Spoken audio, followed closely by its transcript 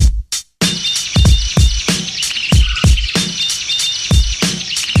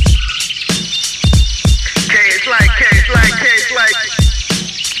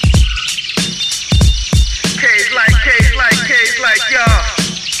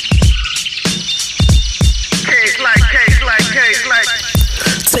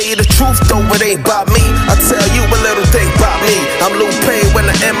it ain't about me. I tell you a little thing about me. I'm Lupe when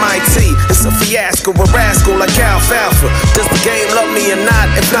the MIT. It's a fiasco, a rascal like alfalfa. Does the game love me or not?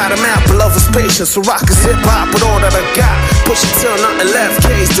 If not, I'm out. Love is patience, so rock is hip hop with all that I got. Push it till nothing left.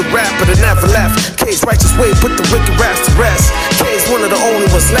 K's the rapper that never left. K's righteous way, put the wicked raps to rest. K's one of the only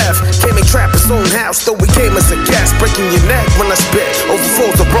ones left. Came and trap his own house, though we came as a guest. Breaking your neck when I spit.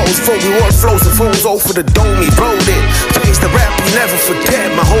 Overflows the bros, before we work flows and flows over the dome. He wrote it. K's the rap you never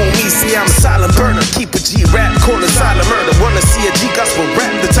forget. My homies see I'm a silent burner. Keep a G rap, call it silent murder. Wanna see a G gospel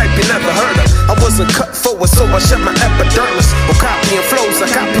rap, the type you never heard of. I wasn't cut forward, so I shut my epidermis. Or copying flows, I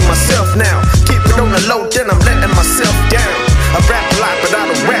copy myself now. Keep it on the low, then I'm letting myself down. I rap a lot, but I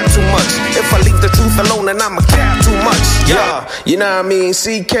don't rap too much. If I leave the truth alone, then I'ma cap too much. Yeah, you know what I mean?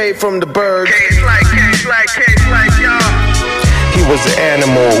 CK from the bird. Case like, y'all. He was an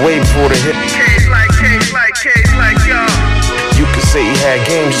animal way before the hit. Case like, y'all. You could say he had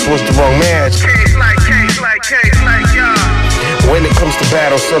game, just was the wrong match. Case like, y'all. When it comes to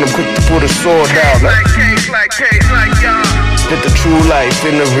battle, son, I'm quick to put a sword down. Case like, y'all. Spit the true life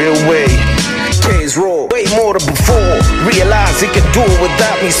in a real way. K's raw, way more than before. Realize he can do it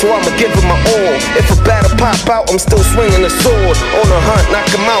without me, so I'ma give him my all. If a battle pop out, I'm still swinging the sword. On a hunt, knock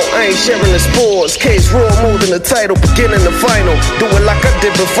him out, I ain't sharing the spores. K's raw more than the title, beginning the final. Do it like I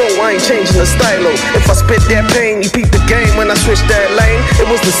did before, I ain't changing the stylo. If I spit that pain, you peep the game. When I switched that lane, it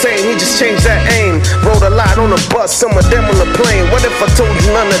was the same, he just changed that aim. Rode a lot on the bus, some of them on the plane. What if I told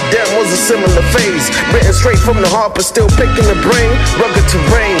you none of them was a similar phase? Written straight from the heart, but still picking the brain. Rugged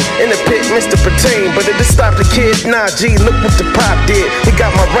terrain, in the pit, Mr. Pretend. But it didn't stop the kid, nah G, look what the pop did. He got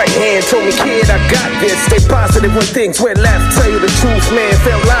my right hand, told me kid I got this. Stay positive when things went left. Tell you the truth, man,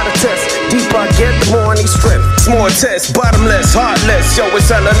 failed a lot of tests. Deeper I get, the more I need strength. Small test, bottomless, heartless. Yo, it's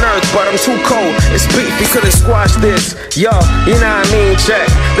hell on earth, but I'm too cold. It's beef, we couldn't squash this. Yo, you know what I mean, check.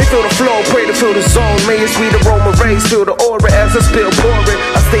 They feel the flow, pray to feel the zone. May it's sweet aroma rays, feel the aura as I spill pour it.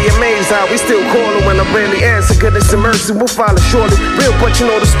 I stay amazed how we still calling when I rarely answer. Goodness and mercy will follow shortly. Real, but you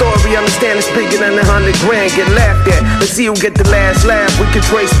know the story, understand it's bigger than 100 grand. Get laughed at, let's see who get the last laugh. We can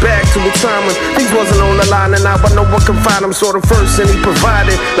trace back to a time when things wasn't on the line, and now I know what can find them. So the first and he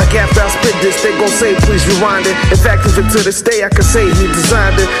provided. Like after I spit this, they gon' say please rewind it. In fact, even to this day I can say he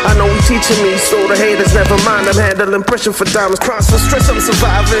designed it. I know he teaching me, so the haters never mind. I'm handling pressure for diamonds, cross for stress, I'm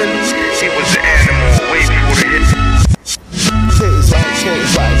surviving. He was an animal way before the hit. K's like, You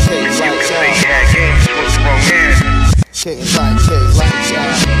can say he had game, just was the wrong man. K's like,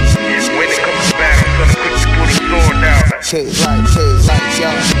 y'all. When it comes to battle, son, I'm quick to put a sword down. K's like,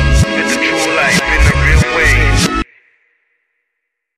 y'all. It's the true life in the real